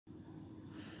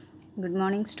Good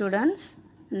morning, students.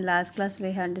 In last class we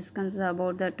had discussed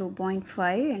about the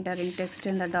 2.5 entering text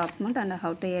in the document and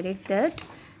how to edit that,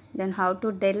 then how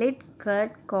to delete,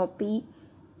 cut, copy,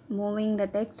 moving the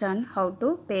text, and how to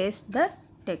paste the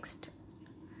text.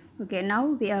 Okay, now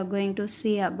we are going to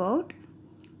see about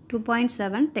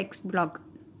 2.7 text block.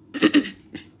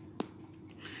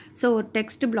 So ஒரு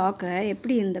text பிளாக்கை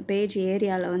எப்படி இந்த page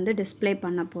ஏரியாவில் வந்து display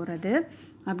பண்ண போகிறது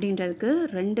அப்படின்றதுக்கு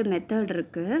ரெண்டு மெத்தட்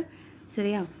இருக்குது.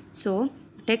 சரியா? ஸோ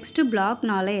டெக்ஸ்ட்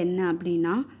பிளாக்னால என்ன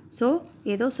அப்படின்னா, ஸோ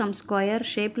ஏதோ சம் ஸ்கொயர்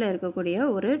ஷேப்பில் இருக்கக்கூடிய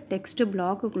ஒரு டெக்ஸ்ட்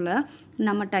பிளாக்குக்குள்ளே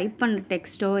நம்ம டைப் பண்ண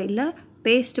டெக்ஸ்ட்டோ இல்லை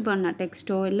பேஸ்ட் பண்ண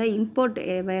டெக்ஸ்ட்டோ இல்லை இம்போர்ட்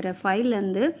வேறு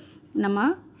ஃபைல்லேருந்து நம்ம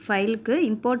ஃபைலுக்கு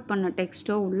இம்போர்ட் பண்ண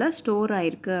டெக்ஸ்ட்டோ உள்ள ஸ்டோர்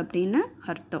ஆகிருக்கு அப்படின்னு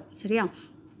அர்த்தம். சரியா?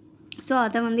 ஸோ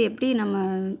அதை வந்து எப்படி நம்ம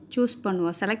சூஸ்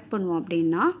பண்ணுவோம், செலக்ட் பண்ணுவோம்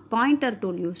அப்படின்னா, பாயிண்டர்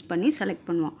டூல் யூஸ் பண்ணி செலக்ட்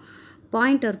பண்ணுவோம்.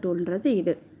 பாயிண்டர் டூல்ன்றது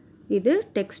இது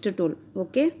டெக்ஸ்ட் டூல்.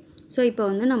 ஓகே, ஸோ இப்போ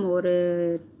வந்து நம்ம ஒரு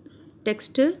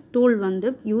டெக்ஸ்ட்டு டூல் வந்து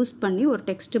யூஸ் பண்ணி ஒரு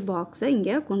டெக்ஸ்ட் பாக்ஸை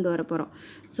இங்கே கொண்டு வர போகிறோம்.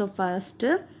 ஸோ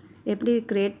ஃபஸ்ட்டு எப்படி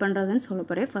க்ரியேட் பண்ணுறதுன்னு சொல்ல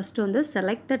போகிறேன். ஃபஸ்ட்டு வந்து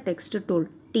select the text tool,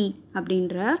 D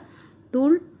அப்படின்ற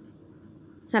டூல்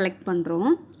செலக்ட்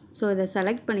பண்ணுறோம். ஸோ இதை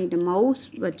செலக்ட் பண்ணிவிட்டு மவுஸ்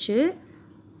வச்சு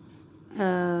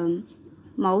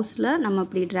மவுஸில் நம்ம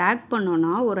இப்படி ட்ராக்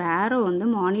பண்ணோன்னா ஒரு ஏரோ வந்து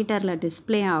மானிட்டரில்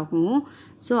டிஸ்பிளே ஆகும்.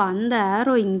 ஸோ அந்த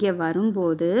ஏரோ இங்கே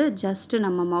வரும்போது ஜஸ்ட்டு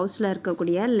நம்ம மவுஸில்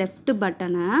இருக்கக்கூடிய லெஃப்ட்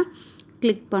பட்டனை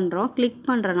கிளிக் பண்ணுறோம். கிளிக்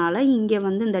பண்ணுறனால இங்கே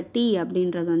வந்து இந்த டி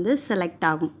அப்படின்றது வந்து செலக்ட்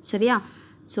ஆகும். சரியா?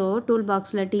 ஸோ டூல்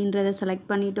பாக்ஸில் டீன்றதை செலக்ட்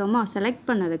பண்ணிட்டோமா? செலக்ட்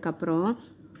பண்ணதுக்கப்புறம்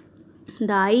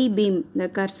இந்த ஐபீம், இந்த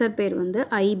கர்சர் பேர் வந்து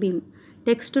ஐபீம்,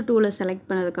 டெக்ஸ்ட் டூலை செலக்ட்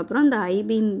பண்ணதுக்கப்புறம் இந்த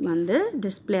ஐபீம் வந்து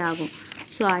டிஸ்பிளே ஆகும்.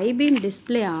 ஸோ ஐபீம்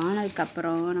டிஸ்பிளே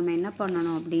ஆனதுக்கப்புறம் நம்ம என்ன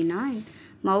பண்ணணும் அப்படின்னா,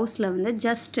 மவுஸில் வந்து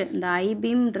ஜஸ்ட்டு இந்த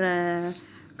ஐபீம்ன்ற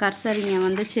கர்சர் இங்கே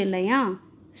வந்துச்சு இல்லையா?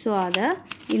 ஸோ அதை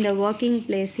இந்த ஒர்க்கிங்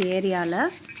பிளேஸ்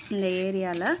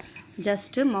ஏரியாவில்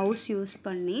ஜஸ்ட்டு மவுஸ் யூஸ்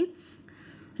பண்ணி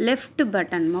லெஃப்ட்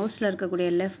பட்டன், மவுஸில் இருக்கக்கூடிய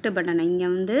லெஃப்ட் பட்டனை இங்கே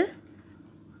வந்து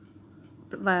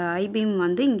ஐபீம்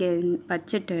வந்து இங்கே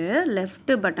வச்சுட்டு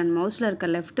லெஃப்ட் பட்டன், மவுஸில் இருக்க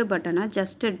லெஃப்ட் பட்டனை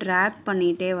ஜஸ்ட்டு ட்ராக்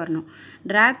பண்ணிகிட்டே வரணும்.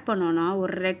 ட்ராக் பண்ணோன்னா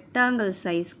ஒரு ரெக்டாங்கிள்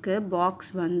சைஸ்க்கு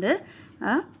பாக்ஸ் வந்து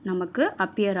நமக்கு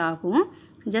அப்பியர் ஆகும்.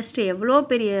 ஜஸ்ட்டு எவ்வளோ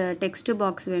பெரிய டெக்ஸ்ட்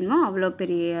பாக்ஸ் வேணுமோ அவ்வளோ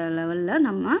பெரிய லெவலில்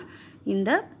நம்ம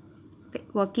இந்த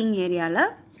ஒர்க்கிங்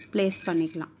ஏரியாவில் ப்ளேஸ்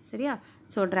பண்ணிக்கலாம். சரியா?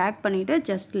 ஸோ ட்ராக் பண்ணிவிட்டு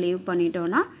ஜஸ்ட் லீவ்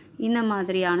பண்ணிட்டோன்னா இந்த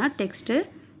மாதிரியான டெக்ஸ்ட்டு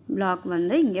பிளாக்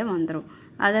வந்து இங்கே வந்துடும்.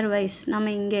 அதர்வைஸ்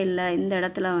நம்ம இங்கே இல்லை, இந்த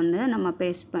இடத்துல வந்து நம்ம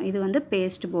இது வந்து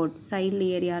பேஸ்ட் போர்டு, சைடில்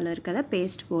ஏரியாவில் இருக்கிறத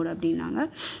பேஸ்ட் போர்டு அப்படின்னாங்க.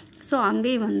 ஸோ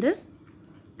அங்கேயும் வந்து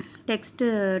டெக்ஸ்ட்டு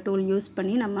டூல் யூஸ்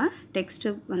பண்ணி நம்ம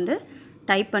டெக்ஸ்ட்டு வந்து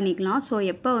டைப் பண்ணிக்கலாம். ஸோ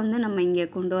எப்போ வந்து நம்ம இங்கே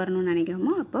கொண்டு வரணும்னு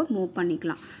நினைக்கிறோமோ அப்போ மூவ்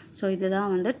பண்ணிக்கலாம். ஸோ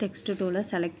இதுதான் வந்து டெக்ஸ்ட் டூலை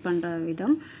செலக்ட் பண்ணுற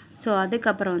விதம். ஸோ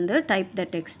அதுக்கப்புறம் வந்து டைப் த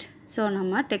டெக்ஸ்ட். ஸோ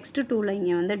நம்ம டெக்ஸ்ட் டூலை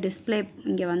இங்கே வந்து டிஸ்பிளே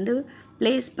இங்கே வந்து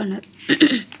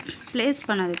ப்ளேஸ்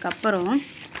பண்ணதுக்கப்புறம்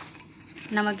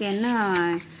நமக்கு என்ன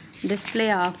டிஸ்பிளே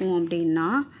ஆகும் அப்படின்னா,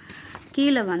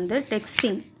 கீழே வந்து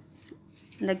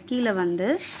இந்த கீழே வந்து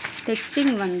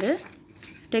டெக்ஸ்டிங் வந்து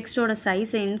டெக்ஸ்டோட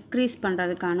சைஸை இன்க்ரீஸ்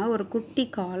பண்ணுறதுக்கான ஒரு குட்டி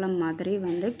காலம் மாதிரி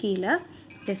வந்து கீழே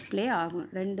டிஸ்பிளே ஆகும்.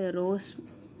 2 ரோஸ்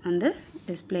வந்து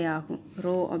டிஸ்பிளே ஆகும்.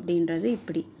 ரோ அப்படின்றது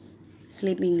இப்படி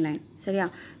ஸ்லீப்பிங் லைன். சரியா?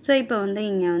 ஸோ இப்போ வந்து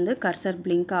இங்கே வந்து கர்சர்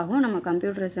பிளிங்க் ஆகும். நம்ம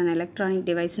computer is and electronic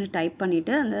டிவைஸ்னு type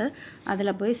பண்ணிவிட்டு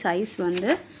அதில் போய் சைஸ் வந்து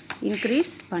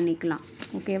இன்க்ரீஸ் பண்ணிக்கலாம்.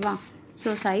 ஓகேவா? ஸோ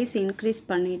சைஸ் இன்க்ரீஸ்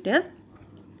பண்ணிவிட்டு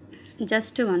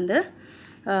ஜஸ்ட்டு வந்து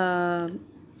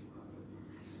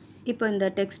இப்போ இந்த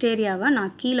டெக்ஸ்ட் ஏரியாவை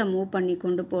நான் கீழே மூவ் பண்ணி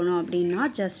கொண்டு போகணும் அப்படின்னா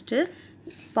ஜஸ்ட்டு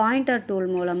பாயிண்டர் டூல்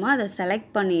மூலமாக அதை செலக்ட்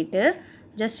பண்ணிவிட்டு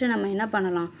ஜஸ்ட்டு நம்ம என்ன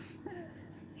பண்ணலாம்,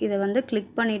 இதை வந்து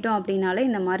கிளிக் பண்ணிட்டோம் அப்படின்னாலே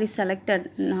இந்த மாதிரி செலக்டட்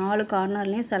 4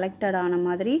 கார்னர்லேயும் செலக்டட் ஆன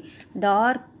மாதிரி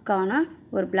டார்க்கான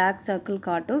ஒரு பிளாக் சர்க்கிள்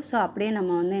காட்டும். ஸோ அப்படியே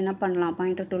நம்ம வந்து என்ன பண்ணலாம்,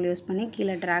 பாயிண்டர் டூல் யூஸ் பண்ணி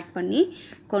கீழே ட்ராக் பண்ணி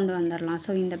கொண்டு வந்துடலாம்.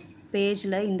 ஸோ இந்த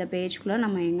பேஜ்குள்ளே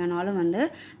நம்ம எங்கேனாலும் வந்து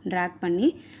ட்ராக் பண்ணி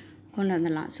கொண்டு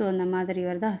வந்துடலாம். ஸோ இந்த மாதிரி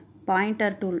வருதா?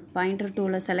 பாயிண்டர்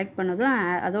டூலை செலக்ட் பண்ணதும்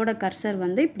அதோட கர்சர்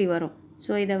வந்து இப்படி வரும்.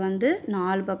 ஸோ இதை வந்து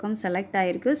 4 பக்கம் செலக்ட்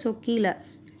ஆகிருக்கு. ஸோ கீழே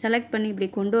செலக்ட் பண்ணி இப்படி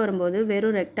கொண்டு வரும்போது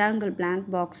வெறும் ரெக்டாங்கிள் பிளாங்க்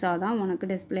பாக்ஸாக தான் உனக்கு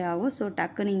டிஸ்பிளே ஆகும். ஸோ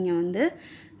டக்குன்னு நீங்கள் வந்து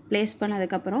ப்ளேஸ்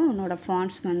பண்ணதுக்கப்புறம் உன்னோட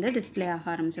ஃபாண்ட்ஸ் வந்து டிஸ்பிளே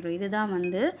ஆக ஆரம்பிச்சிடும். இதுதான்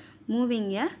வந்து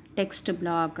மூவிங் எ டெக்ஸ்ட்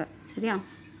பிளாக். சரியா?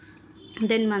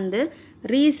 தென் வந்து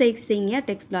ரீசைசிங் எ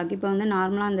டெக்ஸ்ட் பிளாக். இப்போ வந்து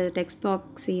நார்மலாக அந்த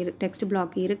டெக்ஸ்ட்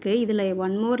பிளாக் இருக்குது. இதில்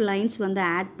 1 more லைன்ஸ் வந்து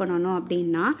ஆட் பண்ணணும்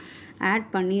அப்படின்னா ஆட்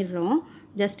பண்ணிடுறோம்.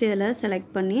 ஜஸ்ட் இதில்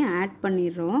செலக்ட் பண்ணி ஆட்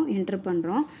பண்ணிடுறோம்,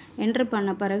 என்ட்ரு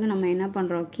பண்ண பிறகு நம்ம என்ன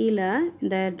பண்ணுறோம், கீழே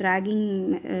இந்த ட்ராகிங்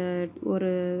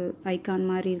ஒரு ஐக்கான்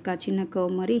மாதிரி இருக்கா, சின்ன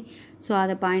கர்வ் மாதிரி. ஸோ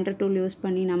அதை பாயிண்டர் டூல் யூஸ்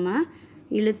பண்ணி நம்ம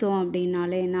இழுத்தோம்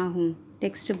அப்படின்னாலே என்ன ஆகும்,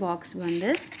 டெக்ஸ்ட் பாக்ஸ் வந்து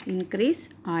இன்க்ரீஸ்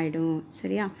ஆகிடும்.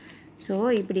 சரியா? ஸோ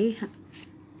இப்படி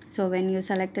so when you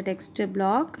select a text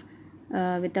block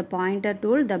with the pointer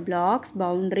tool, the block's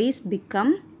boundaries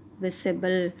become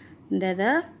visible. இந்த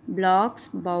blocks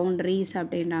boundaries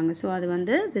அப்படின்றாங்க. ஸோ அது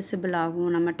வந்து விசிபிள் ஆகும்.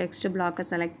 நம்ம டெக்ஸ்ட் பிளாக்கை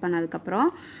செலக்ட் பண்ணதுக்கப்புறம்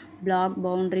பிளாக்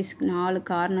பவுண்ட்ரிஸ் 4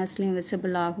 கார்னர்ஸ்லையும்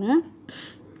விசிபிள் ஆகும்.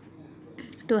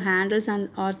 To handles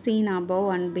are seen above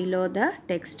and below the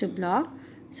text block.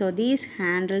 So these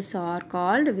handles are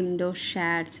called window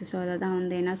shades. So அதான்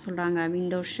வந்து என்ன சொல்கிறாங்க,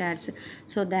 window shades.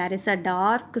 So there is a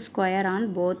dark square on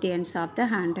both ends of the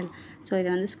handle. So இது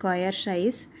வந்து square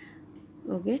size.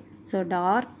 Okay. So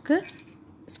dark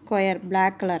square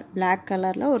black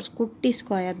கலரில் ஒரு குட்டி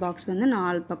square box வந்து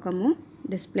 4 பக்கமும்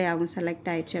டிஸ்பிளே ஆகும் செலக்ட்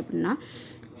ஆயிடுச்சு அப்படின்னா.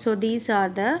 So these are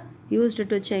the used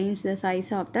to change the size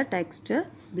of the text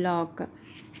block.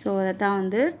 So அதை தான்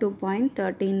வந்து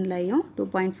 2.13லையும்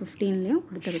 2.15லையும்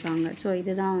கொடுத்துருக்காங்க. ஸோ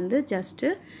இதுதான் வந்து ஜஸ்ட்டு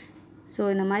ஸோ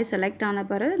இந்த மாதிரி செலக்ட் ஆன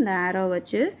பிறகு இந்த ஆரோ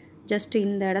வச்சு ஜஸ்ட்டு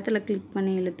இந்த இடத்துல கிளிக்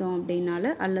பண்ணி இழுத்தோம்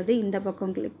அப்படின்னாலும் அல்லது இந்த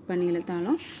பக்கம் கிளிக் பண்ணி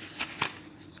இழுத்தாலும்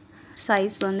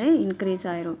சைஸ் வந்து இன்க்ரீஸ்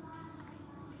ஆயிரும்.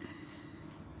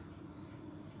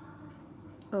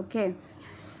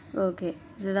 ஓகே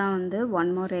இதுதான் வந்து ஒன்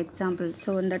மோர் எக்ஸாம்பிள்.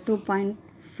 ஸோ இந்த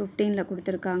 2.15ல்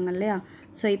கொடுத்துருக்காங்க இல்லையா.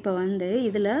 ஸோ இப்போ வந்து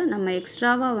இதில் நம்ம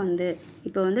எக்ஸ்ட்ராவாக வந்து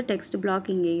இப்போ வந்து டெக்ஸ்ட் பிளாக்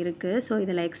இங்கே இருக்குது. ஸோ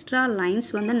இதில் எக்ஸ்ட்ரா லைன்ஸ்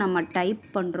வந்து நம்ம டைப்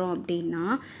பண்ணுறோம் அப்படின்னா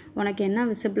உனக்கு என்ன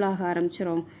விசிபிள் ஆக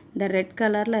ஆரம்பிச்சிடும், இந்த ரெட்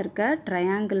கலரில் இருக்க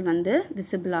ட்ரையாங்கிள் வந்து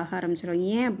விசிபிள் ஆக ஆரம்பிச்சிடும்.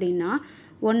 ஏன் அப்படின்னா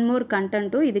ஒன் மோர்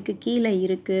கண்டென்ட்டும் இதுக்கு கீழே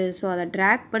இருக்குது. ஸோ அதை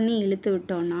ட்ராக் பண்ணி இழுத்து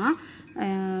விட்டோன்னா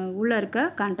உள்ளே இருக்க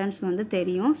கண்டென்ட்ஸ் வந்து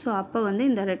தெரியும். ஸோ அப்போ வந்து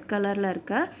இந்த ரெட் கலரில்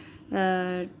இருக்க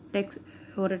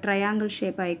ஒரு ட்ரையாங்கிள்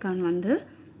ஷேப் ஐக்கான் வந்து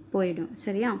போயிடும்.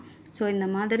 சரியா? ஸோ இந்த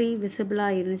மாதிரி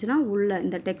விசிபிளாக இருந்துச்சுன்னா உள்ள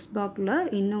இந்த டெக்ஸ்ட் பாக்ஸில்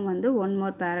இன்னும் வந்து ஒன்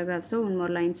மோர் பேராகிராஃப்ஸோ ஒன்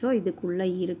மோர் லைன்ஸோ இதுக்குள்ளே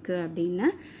இருக்குது அப்படின்னு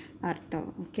அர்த்தம்.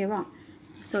 ஓகேவா?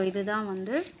 ஸோ இதுதான்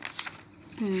வந்து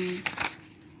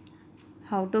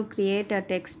how to create a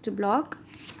text block,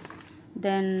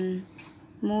 then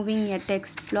moving a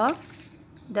text block,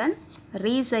 then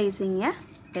resizing a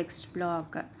text block.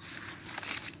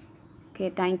 Okay,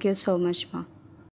 thank you so much, ma.